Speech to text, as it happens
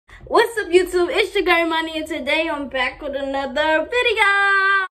YouTube? It's your girl Money, and today I'm back with another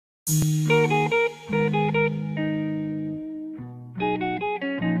video.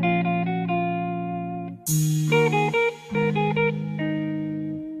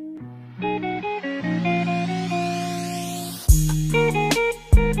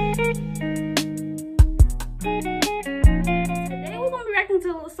 Today we're gonna be reacting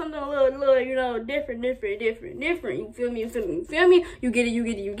to something a little, you know, different. You feel me? You get it.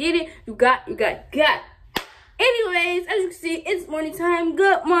 You got. Anyways, as you can see, it's morning time.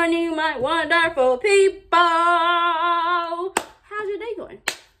 Good morning, my wonderful people. How's your day going?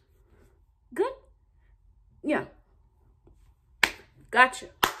 Good? Yeah. Gotcha.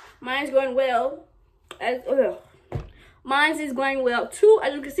 Mine's going well. Mine is going well too.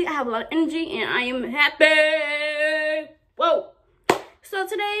 As you can see, I have a lot of energy and I am happy. Whoa. So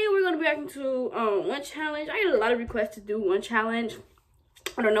today we're gonna be reacting to one challenge. I get a lot of requests to do one challenge.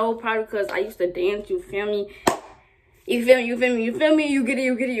 I don't know, probably because I used to dance. You feel me? You get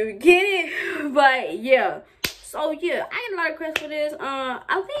it. But yeah. So yeah, I get a lot of requests for this.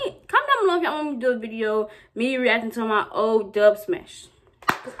 I think comment down below if y'all want me to do a video me reacting to my old Dub Smash.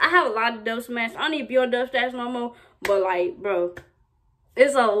 Cause I have a lot of Dub Smash. I don't need to be on Dub Smash no more. But like, bro,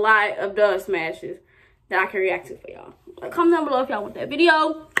 it's a lot of Dub Smashes that I can react to for y'all. Like, comment down below if y'all want that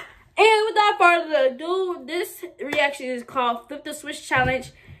video. And without further ado, this reaction is called Flip the Switch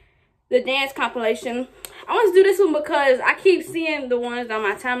Challenge, the dance compilation. I want to do this one because I keep seeing the ones on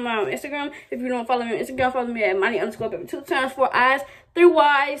my timeline on Instagram. If you don't follow me on Instagram, follow me at Money_baby 2 times 4 I's 3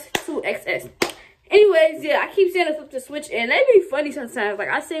 Y's 2 XS. Anyways, yeah, I keep seeing the Flip the Switch and they be funny sometimes. Like,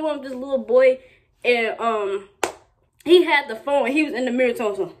 I see one with this little boy and he had the phone and he was in the mirror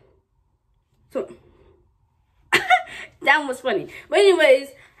talking to him. So that one was funny. But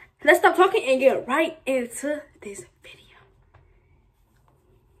anyways, let's stop talking and get right into this video.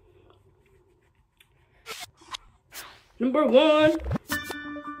 Number 1.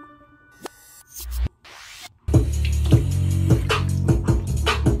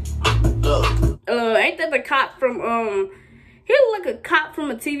 Ain't that the cop from he look like a cop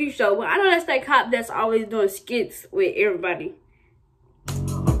from a TV show, but I know that's that cop that's always doing skits with everybody.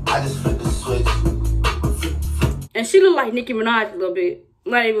 I just flipped the switch. And she look like Nicki Minaj a little bit.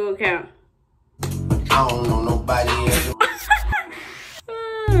 Not even gonna count. I don't know nobody else.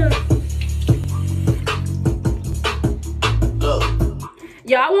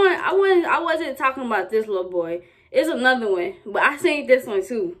 Yeah, I wasn't talking about this little boy. It's another one, but I seen this one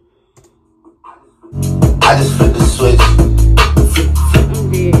too. I just flipped the switch.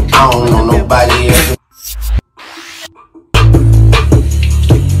 I'm dead. I don't know nobody else.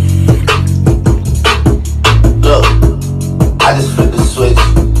 Look, I just flipped the switch.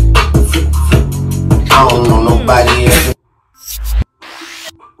 I don't know nobody else.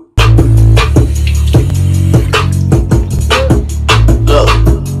 Look,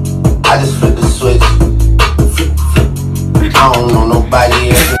 I just flipped the switch. I don't know nobody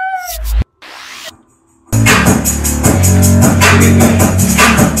else.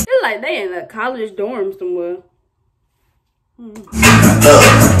 It's like they in a college dorm somewhere. Look,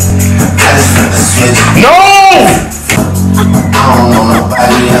 I just flipped the switch. No! I don't know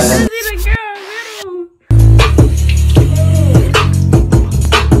nobody else. See the girl,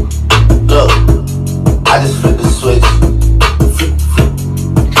 Look, I just flipped the switch.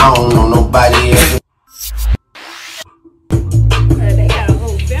 I don't know nobody else. they got a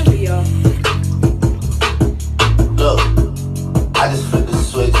whole family, y'all. Look, I just flipped the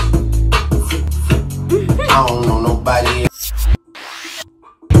switch. I don't know nobody else.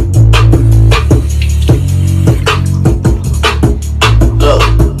 Look,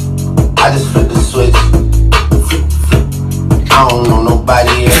 I just flipped the switch. I don't know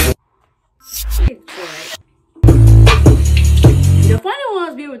nobody else. The funny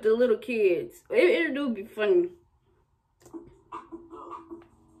ones be with the little kids. It do be funny.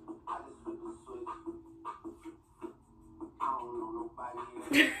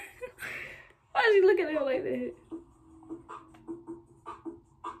 Why is he looking at her like that?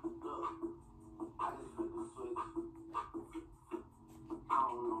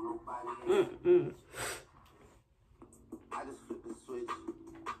 I just flipped the switch.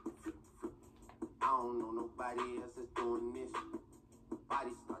 I don't know nobody else is doing this.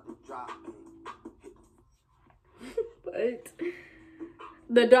 Body start to drop. But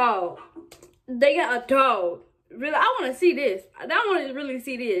the dog. They got a dog. Really, I want to see this. I want to really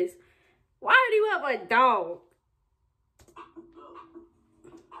see this. Why do you have a dog?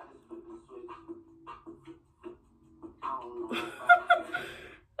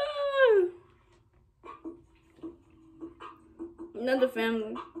 Another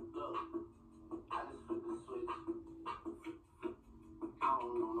family.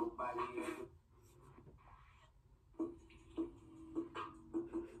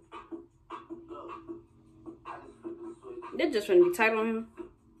 They're just trying to be tight on him.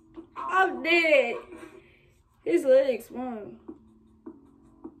 I'm dead. His legs, man.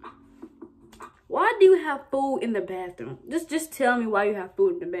 Why do you have food in the bathroom? Just tell me why you have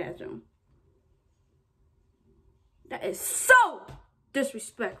food in the bathroom. That is so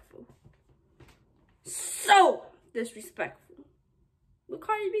disrespectful. So disrespectful. What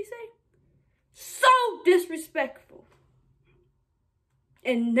Cardi B say? So disrespectful.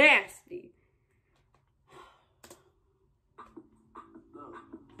 And nasty.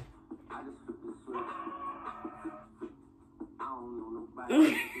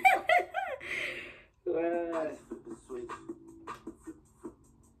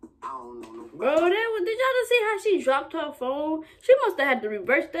 Bro, did y'all just see how she dropped her phone? She must have had to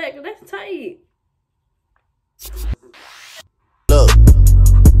reverse that, because that's tight. Look,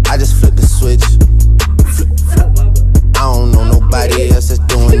 I just flipped the switch. I don't know nobody else that's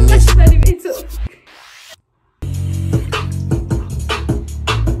doing this.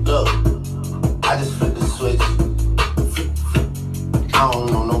 Look, I just flipped the switch. I don't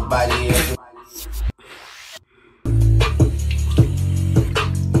know nobody else.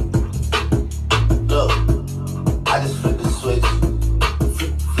 Look, I just flipped the switch.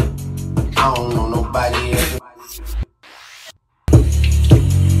 I don't know nobody else.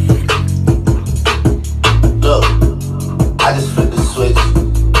 Look, I just flipped the switch.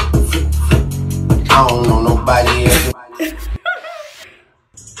 I don't know nobody else.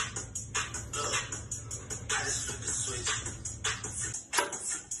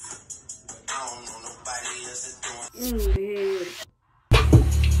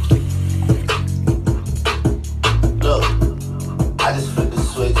 Look, I just flipped the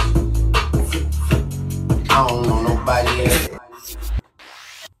switch. I don't know nobody else.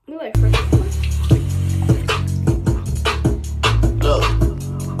 You like fresh. Look,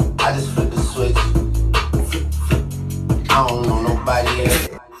 I just flipped the switch. I don't know nobody else.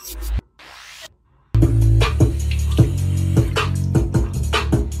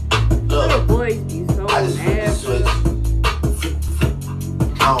 Little boys be so I just flipped the switch.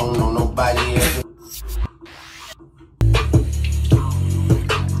 I don't know nobody else.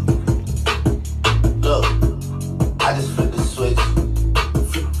 Look, I just flipped the switch.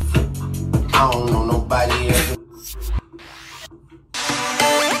 I don't know nobody else.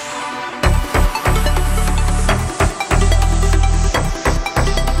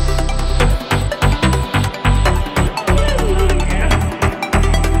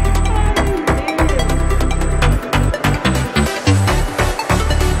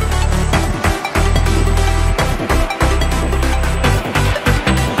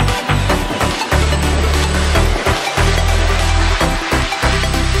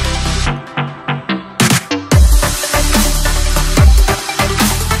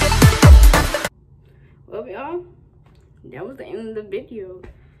 That was the end of the video.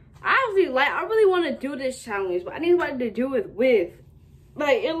 I really want to do this challenge, but I need somebody to do it with.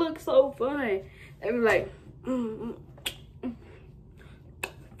 Like, it looks so fun. They be like,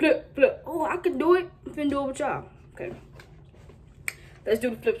 flip, flip. Oh, I can do it. I'm finna do it with y'all. Okay. Let's do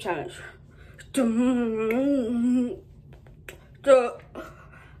the flip challenge.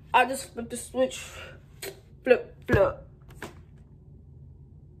 I just flipped the switch. Flip, flip.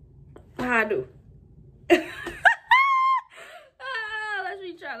 How I do?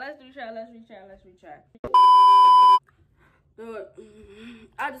 Let's retry. Do it.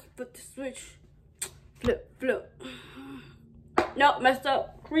 I just put the switch. Flip, flip. Nope, messed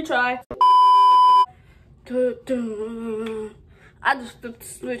up. Retry. I just flipped the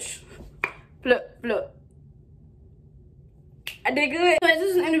switch. Flip, flip. I did good. Anyways, this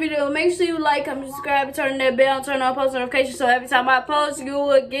is the end of the video. Make sure you like, comment, subscribe, and turn that bell, turn on post notifications so every time I post, you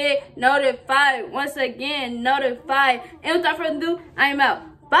will get notified. Once again, notified. And without further ado, I am out.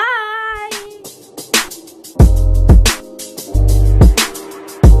 Bye.